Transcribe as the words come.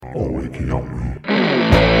wakey, aren't we?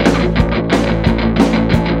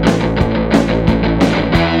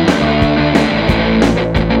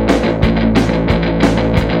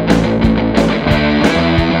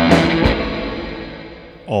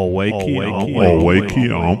 All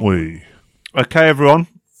wakey, aren't we? Okay, everyone.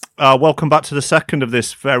 Welcome back to the second of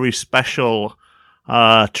this very special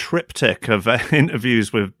triptych of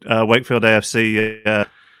interviews with Wakefield AFC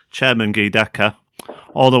chairman Guy Decca,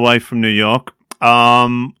 all the way from New York.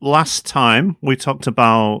 Last time we talked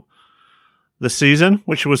about the season,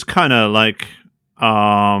 which was kind of like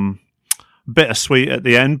bittersweet at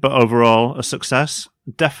the end, but overall a success.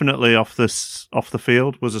 Definitely off the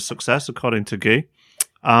field was a success, according to Guy.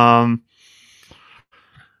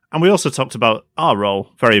 And we also talked about our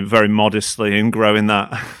role very, very modestly in growing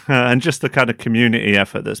that and just the kind of community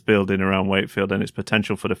effort that's building around Wakefield and its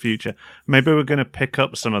potential for the future. Maybe we're going to pick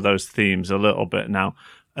up some of those themes a little bit now,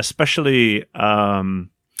 especially about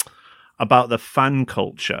the fan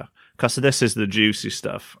culture, because this is the juicy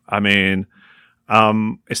stuff. I mean,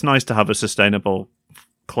 it's nice to have a sustainable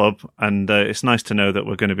club, and it's nice to know that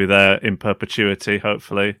we're going to be there in perpetuity,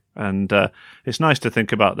 hopefully, and it's nice to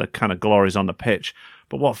think about the kind of glories on the pitch,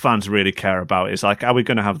 but what fans really care about is, like, are we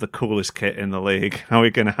going to have the coolest kit in the league? Are we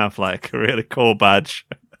going to have like a really cool badge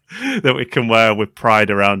that we can wear with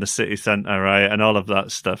pride around the city centre, right, and all of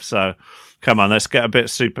that stuff? So come on, let's get a bit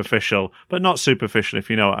superficial, but not superficial, if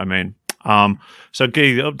you know what I mean. So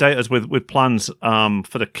Guy, update us with plans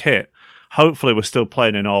for the kit. Hopefully we're still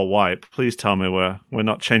playing in all white. Please tell me we're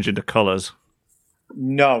not changing the colours.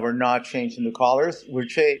 No, we're not changing the colors. We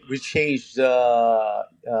changed the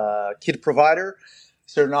kit provider.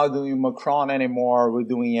 So we're not doing Macron anymore. We're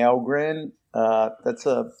doing Elgrin. It's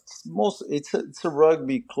a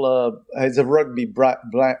rugby club. It's a rugby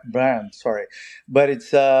brand. Sorry, but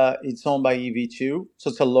it's owned by EV2, so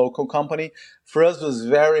it's a local company. For us, it was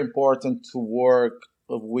very important to work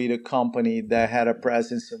with a company that had a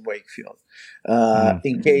presence in Wakefield,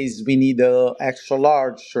 in case we need a extra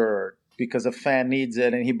large shirt because a fan needs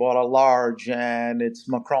it and he bought a large and it's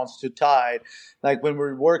Macron's too tight. Like when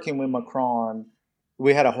we're working with Macron,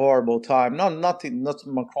 we had a horrible time. Not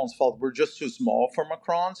Macron's fault. We're just too small for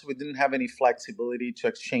Macron, so we didn't have any flexibility to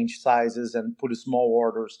exchange sizes and put small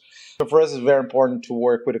orders. So for us, it's very important to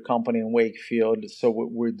work with a company in Wakefield. So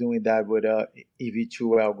we're doing that with EV2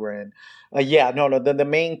 Elgrin. The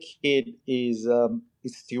main kit is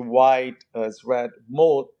still white. It's red,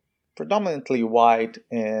 predominantly white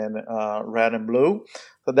and red and blue.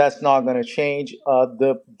 So that's not going to change.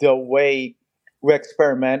 The way we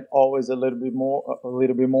experiment always a little bit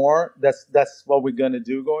more. That's what we're gonna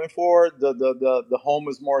do going forward. The home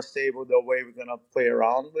is more stable. The way we're gonna play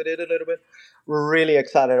around with it a little bit. We're really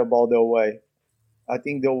excited about the away. I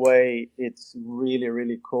think the away it's really,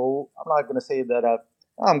 really cool. I'm not gonna say that.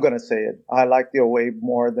 I'm gonna say it. I like the away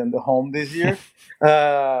more than the home this year.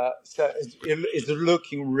 So it's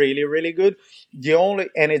looking really, really good.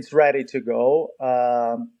 And it's ready to go.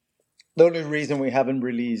 The only reason we haven't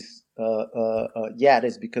released yet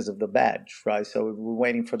is because of the badge, right? So we're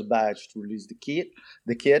waiting for the badge to release the kit,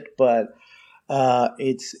 but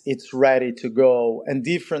it's ready to go. And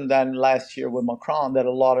different than last year with Macron, that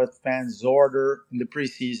a lot of fans order in the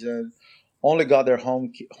preseason, only got their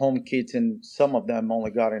home kits, and some of them only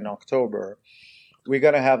got in October. We're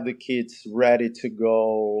gonna have the kits ready to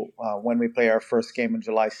go when we play our first game on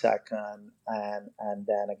July 2nd, and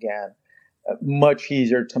then again. Much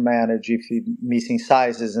easier to manage if you're missing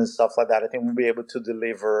sizes and stuff like that. I think we'll be able to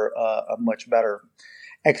deliver a much better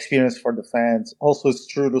experience for the fans. Also, it's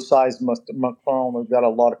true to size. Macron, we've got a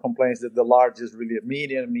lot of complaints that the large is really a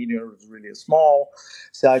medium is really a small.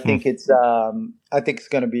 So I think I think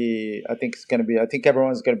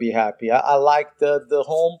everyone's gonna be happy. I like the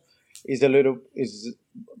home is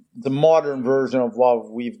the modern version of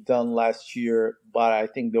what we've done last year, but I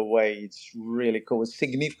think the way it's really cool. It's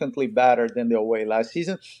significantly better than the way last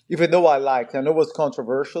season, even though I know it was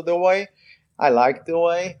controversial the way. I liked the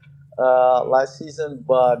way last season,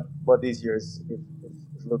 but this year is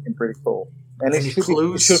looking pretty cool. And it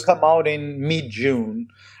should come out in mid-June,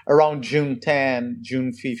 around June 10,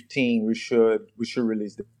 June 15. We should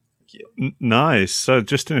release the kit. Nice. So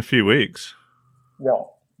just in a few weeks. Yeah,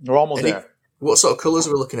 we're almost there. What sort of colours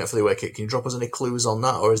are we looking at for the away kit? Can you drop us any clues on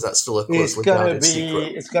that, or is that still a closely guarded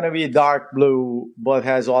secret? It's going to be dark blue, but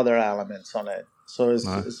has other elements on it. So it's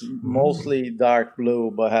mostly dark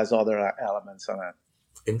blue, but has other elements on it.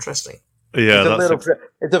 Interesting. Yeah,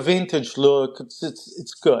 it's a vintage look.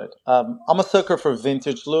 It's good. I'm a sucker for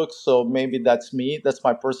vintage looks, so maybe that's me. That's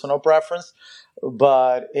my personal preference,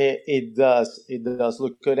 but it does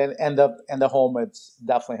look good. And the home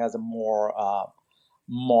definitely has a more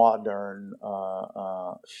modern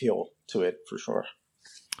feel to it for sure.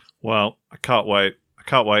 Well, I can't wait.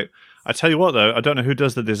 I tell you what, though, I don't know who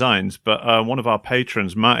does the designs, but one of our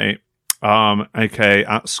patrons, Matty, aka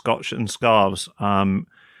at Scotch and Scarves,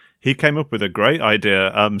 he came up with a great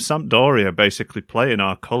idea. Sampdoria basically play in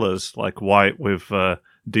our colours, like white with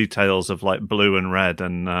details of like blue and red,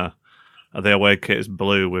 and the away kit is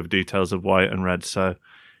blue with details of white and red. So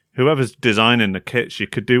whoever's designing the kits, you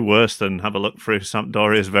could do worse than have a look through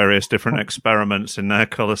Sampdoria's various different experiments in their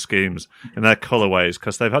colour schemes, in their colourways,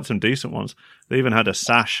 because they've had some decent ones. They even had a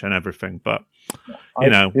sash and everything, but,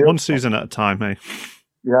 one season at a time, hey?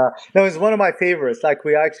 Yeah. No, it's one of my favorites. Like,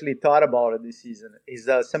 we actually thought about it this season. Is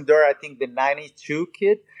Sampdoria, I think, the 92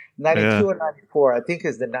 kit? 92 or 94? I think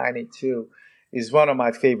it's the 92. Is one of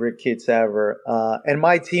my favorite kits ever. And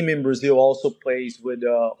my team in Brazil also plays with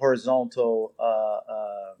horizontal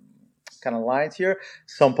kind of lines here.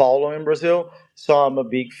 São Paulo in Brazil. So I'm a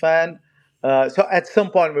big fan. So at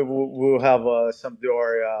some point we'll have a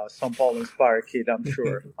Sampdoria, São Paulo inspired kit. I'm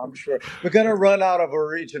sure. We're gonna run out of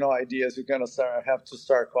original ideas. We're gonna have to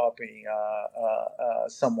start copying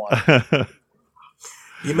someone.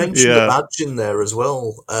 You mentioned the badge in there as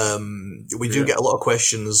well. We do get a lot of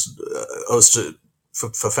questions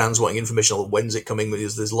for fans wanting information on when's it coming.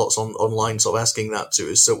 There's lots online sort of asking that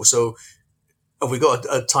to us. So have we got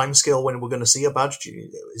a time scale when we're going to see a badge?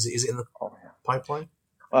 Is it in the pipeline?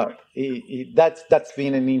 That's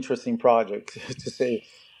been an interesting project to say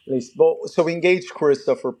at least. So we engaged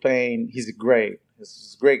Christopher Payne. He's a great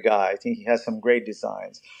guy. I think he has some great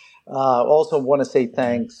designs. Also want to say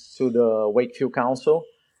thanks to the Wakefield Council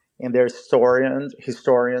and their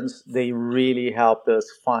historians. They really helped us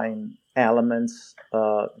find elements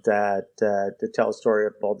that tell a story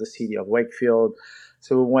about the city of Wakefield.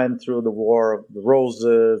 So we went through the War of the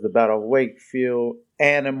Roses, the Battle of Wakefield,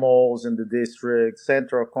 animals in the district,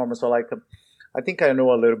 center of commerce. So I think I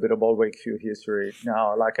know a little bit about Wakefield history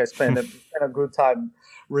now. Like, I spent a good time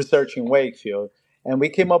researching Wakefield. And we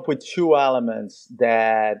came up with two elements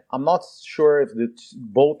that I'm not sure if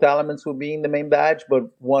both elements will be in the main badge, but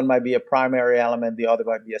one might be a primary element, the other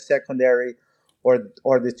might be a secondary, or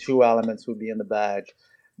the two elements will be in the badge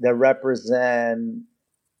that represent,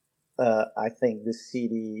 I think, the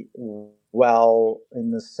city well,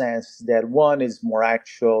 in the sense that one is more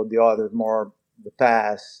actual, the other is more the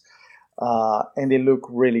past, and they look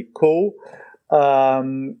really cool.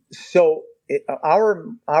 Our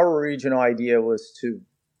original idea was to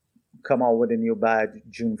come out with a new badge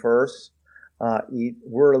June 1st.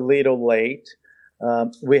 We're a little late.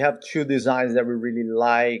 We have two designs that we really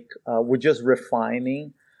like. We're just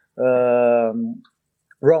refining.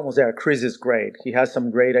 We're almost there. Chris is great. He has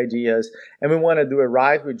some great ideas, and we want to do it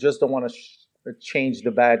right. We just don't want to change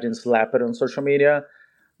the badge and slap it on social media.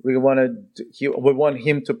 We want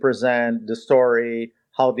him to present the story.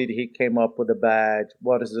 How did he came up with the badge?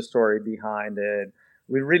 What is the story behind it?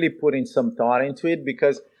 We're really putting some thought into it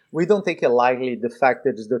because we don't take it lightly, the fact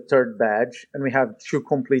that it's the third badge and we have two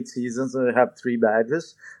complete seasons and we have three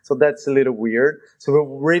badges. So that's a little weird. So we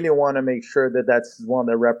really want to make sure that that's one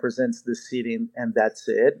that represents the city and that's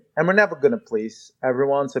it. And we're never going to please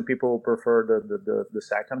everyone. Some people will prefer the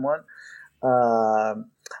second one.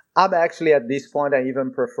 I'm actually, at this point, I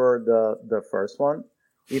even prefer the first one,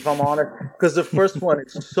 if I'm honest, because the first one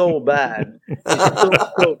is so bad.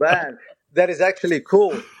 It's so bad that is actually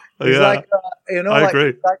cool. It's like, I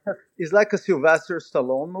agree. It's like a Sylvester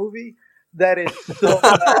Stallone movie that is so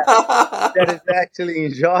bad that is actually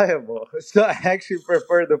enjoyable. So I actually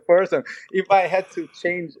prefer the first one. If I had to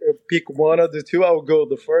pick one of the two, I would go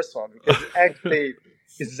the first one because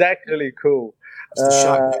it's actually cool. It's the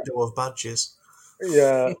Sharknado of badges.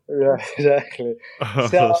 Yeah, exactly.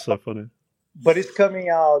 That's so funny. But it's coming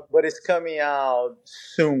out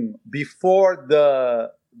soon, before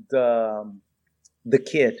the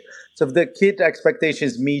kit. So the kit expectation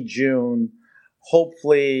is mid-June.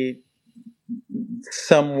 Hopefully,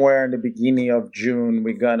 somewhere in the beginning of June,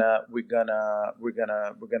 we're gonna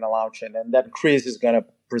launch it, and then Chris is gonna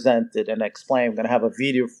present it and explain. We're gonna have a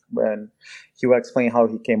video and he will explain how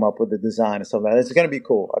he came up with the design and stuff like that. It's gonna be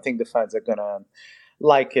cool. I think the fans are gonna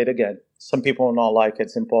like it. Again, some people will not like it.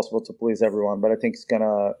 It's impossible to please everyone, but I think it's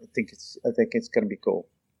gonna be cool.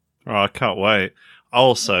 Oh, I can't wait.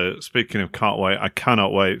 Also, speaking of can't wait, I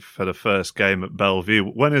cannot wait for the first game at Bellevue.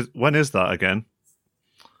 When is that again?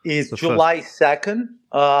 It's July 2nd.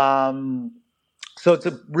 So it's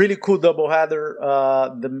a really cool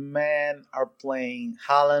doubleheader. The men are playing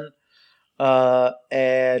Holland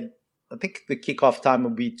at I think the kickoff time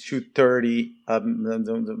will be 2:30.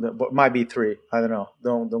 Might be 3. I don't know.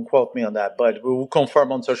 Don't quote me on that. But we will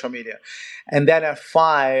confirm on social media. And then at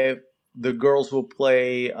 5, the girls will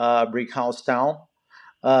play Brick House Town.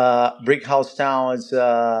 Brick House Town is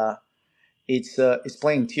it's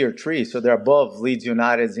playing tier 3, so they're above Leeds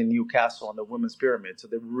United in Newcastle on the women's pyramid. So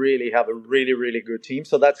they really have a really good team.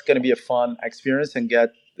 So that's going to be a fun experience and get.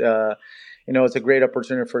 It's a great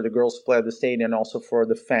opportunity for the girls to play at the stadium and also for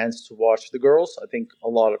the fans to watch the girls. I think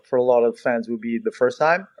for a lot of fans will be the first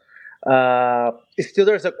time. Still,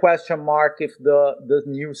 there's a question mark if the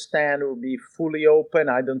new stand will be fully open.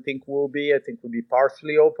 I don't think will be. I think will be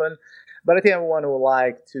partially open, but I think everyone would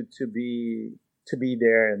like to be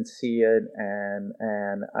there and see it, and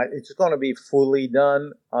it's going to be fully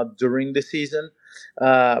done during the season.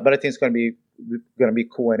 But I think it's going to be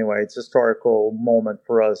cool anyway. It's a historical moment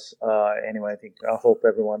for us anyway. I hope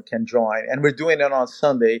everyone can join, and we're doing it on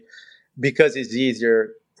Sunday because it's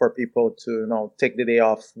easier for people to take the day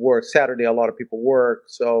off work. Saturday a lot of people work,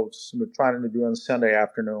 so we're trying to do it on Sunday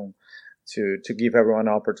afternoon to give everyone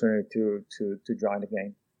an opportunity to join the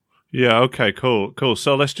game. Yeah, okay, cool.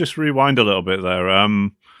 So let's just rewind a little bit there.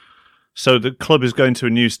 So the club is going to a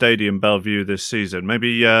new stadium, Bellevue, this season.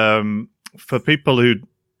 Maybe for people who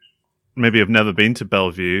maybe have never been to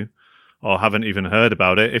Bellevue or haven't even heard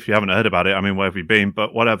about it, if you haven't heard about it, I mean, where have you been?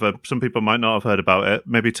 But whatever, some people might not have heard about it.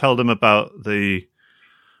 Maybe tell them about the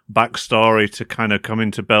backstory to kind of come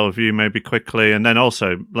into Bellevue maybe quickly. And then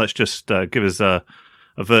also, let's just give us a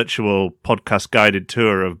virtual podcast guided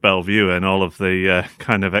tour of Bellevue and all of the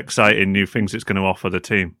kind of exciting new things it's going to offer the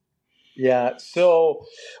team. Yeah. So,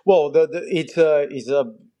 well, it's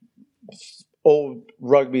a old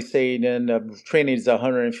rugby stadium. Training is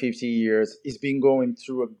 150 years. It's been going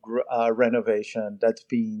through a renovation that's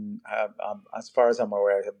been, as far as I'm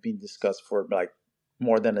aware, have been discussed for like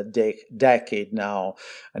more than a decade now.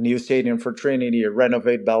 A new stadium for Trinity,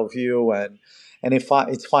 renovate Bellevue, and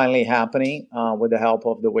it's finally happening with the help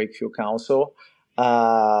of the Wakefield Council.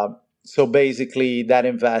 So basically, that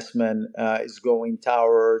investment is going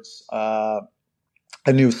towards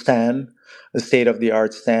a new stand, a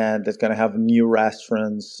state-of-the-art stand that's going to have new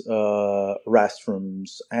restrooms,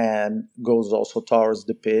 and goes also towards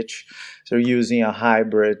the pitch. So they're using a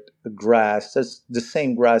hybrid grass. That's the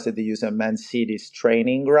same grass that they use at Man City's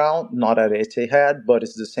training ground, not at Etihad, but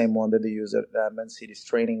it's the same one that they use at Man City's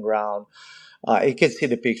training ground. You can see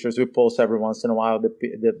the pictures. We post every once in a while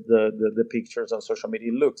the pictures on social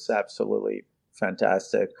media. It looks absolutely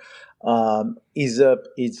fantastic. Is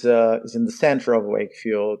in the center of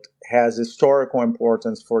Wakefield, has historical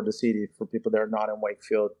importance for the city, for people that are not in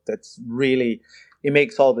Wakefield. That's really, it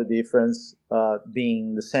makes all the difference,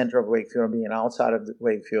 being the center of Wakefield, being outside of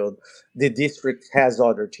Wakefield. The district has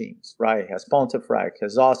other teams, right? It has Pontefract,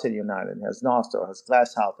 has Ossett United, has Nostell, has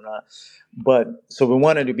Glasshouse. But so we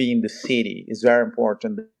wanted to be in the city. It's very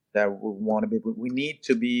important that we need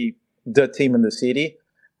to be the team in the city.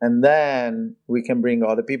 And then we can bring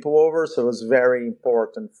other people over. So it's very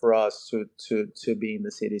important for us to be in the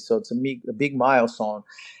city. So it's a big milestone.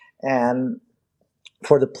 And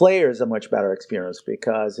for the players, a much better experience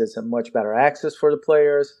because it's a much better access for the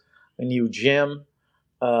players, a new gym.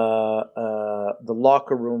 The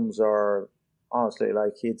locker rooms are honestly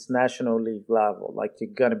like it's National League level. Like you're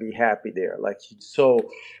going to be happy there. So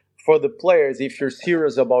for the players, if you're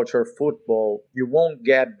serious about your football, you won't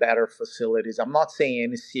get better facilities. I'm not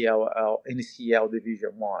saying NCL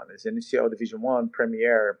Division 1. It's NCL Division 1,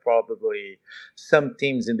 Premier, probably some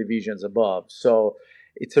teams in divisions above. So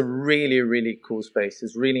it's a really cool space.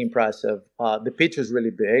 It's really impressive. The pitch is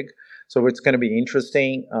really big, so it's going to be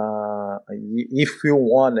interesting. If you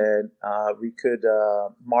wanted, we could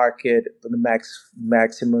market the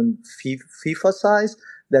maximum FIFA size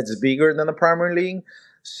that's bigger than the Premier League.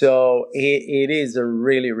 So it is a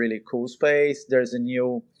really cool space. There's a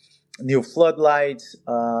new floodlights.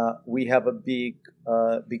 We have a big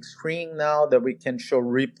screen now that we can show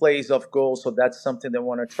replays of goals. So that's something they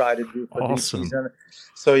want to try to do for this season.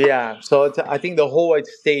 So yeah, I think the whole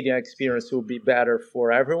stadium experience will be better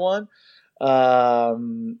for everyone.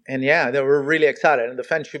 And yeah, we're really excited, and the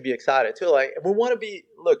fans should be excited too. Like we want to be.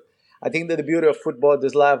 Look, I think that the beauty of football at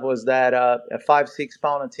this level is that a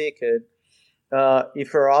 £5-6 a ticket.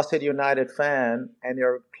 If you're an Ossett United fan and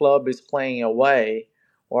your club is playing away,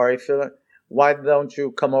 or if you're, why don't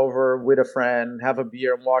you come over with a friend, have a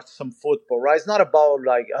beer, and watch some football, right? It's not about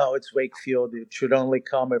like, oh, it's Wakefield. You should only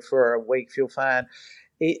come if you're a Wakefield fan.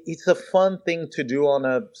 It's a fun thing to do on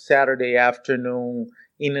a Saturday afternoon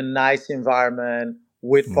in a nice environment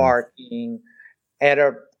with parking at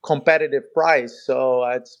a competitive price, so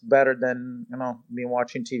it's better than me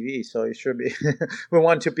watching TV. So it should be. We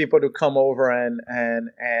want people to come over and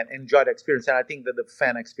enjoy the experience, and I think that the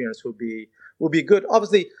fan experience will be good.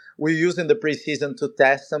 Obviously, we're using the preseason to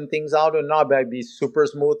test some things out, and not be super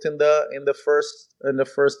smooth in the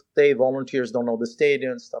first day. Volunteers don't know the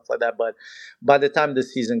stadium and stuff like that, but by the time the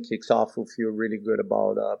season kicks off, we feel really good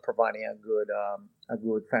about providing a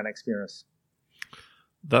good fan experience.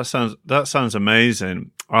 That sounds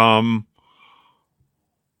amazing. But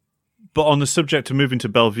on the subject of moving to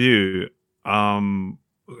Bellevue,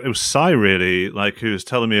 it was Cy really, like, who was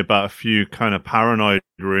telling me about a few kind of paranoid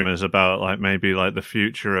rumors about like maybe like the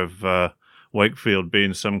future of Wakefield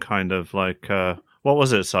being some kind of like what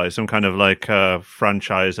was it, Cy? Some kind of like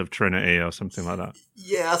franchise of Trinity or something like that.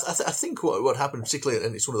 Yeah, I think what happened particularly,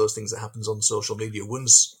 and it's one of those things that happens on social media,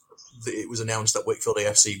 once it was announced that Wakefield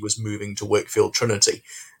AFC was moving to Wakefield Trinity,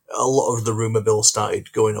 a lot of the rumour mill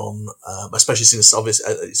started going on, especially since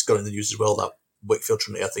obviously it's got in the news as well that Wakefield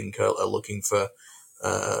Trinity, I think, are looking for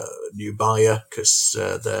a new buyer because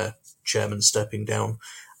their chairman's stepping down.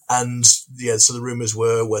 And yeah, so the rumours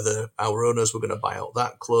were whether our owners were going to buy out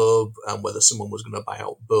that club and whether someone was going to buy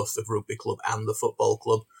out both the rugby club and the football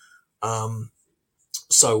club.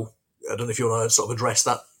 So I don't know if you want to sort of address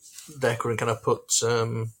that, Decca, and kind of put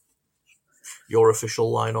your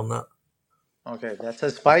official line on that. Okay, that's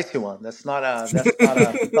a spicy one. That's not a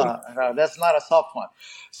that's not a soft one.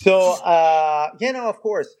 So of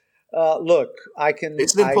course. Look, I can.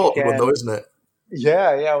 It's an important one, though, isn't it?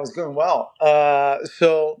 Yeah, it was going well.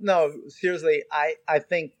 So no, seriously, I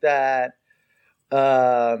think that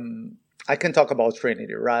I can talk about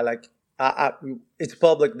Trinity, right? Like, it's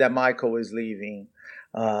public that Michael is leaving.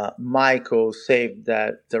 Michael saved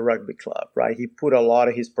the rugby club, right? He put a lot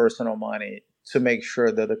of his personal money to make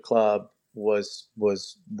sure that the club is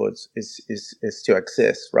still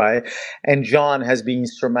exists, right? And John has been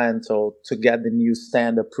instrumental to get the new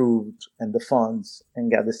stand approved and the funds and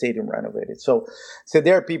get the stadium renovated. So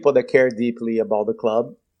there are people that care deeply about the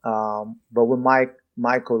club. But with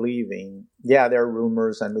Michael leaving, there are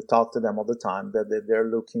rumors, and we talk to them all the time, that they're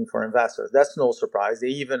looking for investors. That's no surprise. They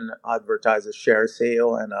even advertise a share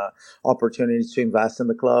sale and opportunities to invest in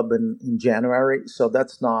the club in January. So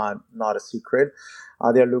that's not a secret.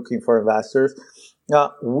 They're looking for investors.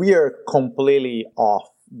 We are completely off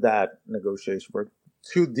that negotiation. We're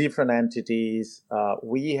two different entities.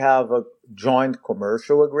 We have a joint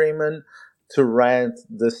commercial agreement to rent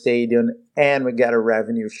the stadium, and we get a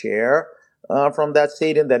revenue share from that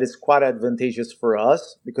stadium that is quite advantageous for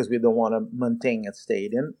us because we don't want to maintain a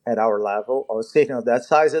stadium at our level, or a stadium of that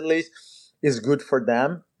size at least. Is good for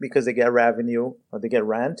them because they get revenue or they get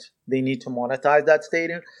rent. They need to monetize that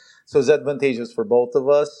stadium. So it's advantageous for both of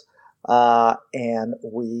us. And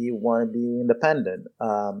we want to be independent.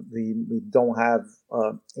 We don't have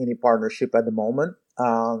any partnership at the moment.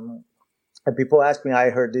 And people ask me, I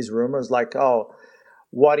heard these rumors like, oh,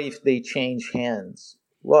 what if they change hands?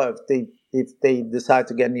 Well, if they decide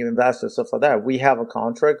to get new investors, stuff like that, we have a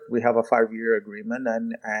contract, we have a 5-year agreement,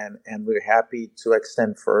 and we're happy to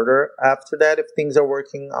extend further after that if things are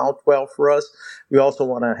working out well for us. We also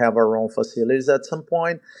want to have our own facilities at some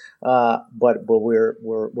point, but we're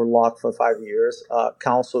locked for 5 years.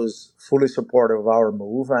 Council is fully supportive of our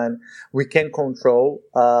move, and we can control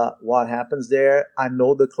what happens there. I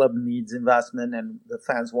know the club needs investment, and the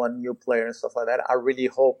fans want new players and stuff like that. I really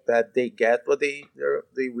hope that they get what they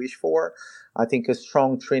wish for. I think a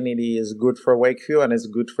strong Trinity is good for Wakefield and it's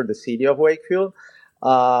good for the city of Wakefield.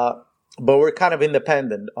 But we're kind of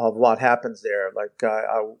independent of what happens there. Like,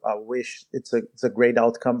 I wish it's a great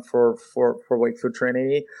outcome for Wakefield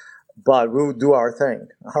Trinity, but we'll do our thing.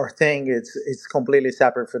 Our thing it's completely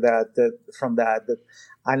separate from that.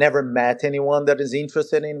 I never met anyone that is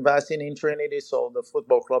interested in investing in Trinity, so the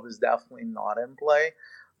football club is definitely not in play.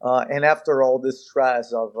 And after all this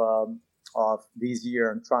stress of this year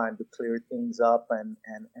and trying to clear things up and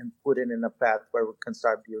put it in a path where we can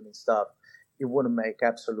start building stuff, it wouldn't make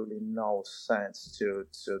absolutely no sense to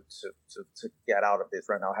get out of this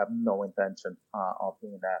right now. I have no intention of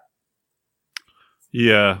doing that.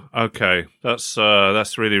 Yeah, okay. That's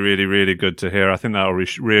really, really, really good to hear. I think that will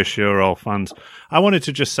reassure all fans. I wanted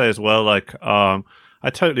to just say as well, like, I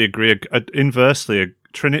totally agree. Inversely,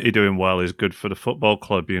 Trinity doing well is good for the football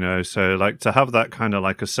club, you know. So, like, to have that kind of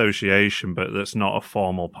like association, but that's not a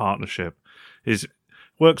formal partnership,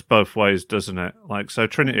 works both ways, doesn't it? Like, so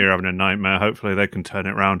Trinity are having a nightmare. Hopefully, they can turn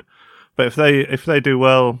it around. But if they do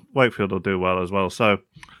well, Wakefield will do well as well. So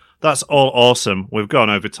that's all awesome. We've gone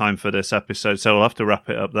over time for this episode, so we'll have to wrap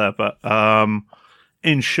it up there. But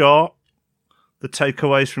in short, the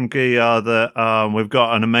takeaways from Guy are that we've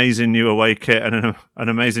got an amazing new away kit and an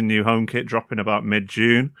amazing new home kit dropping about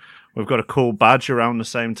mid-June. We've got a cool badge around the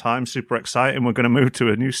same time, super exciting. We're going to move to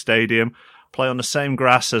a new stadium, play on the same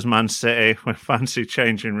grass as Man City with fancy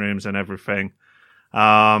changing rooms and everything.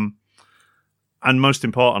 And most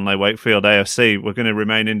importantly, Wakefield AFC, we're going to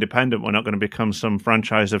remain independent. We're not going to become some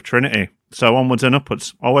franchise of Trinity. So onwards and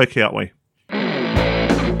upwards. I'll wake you up, we.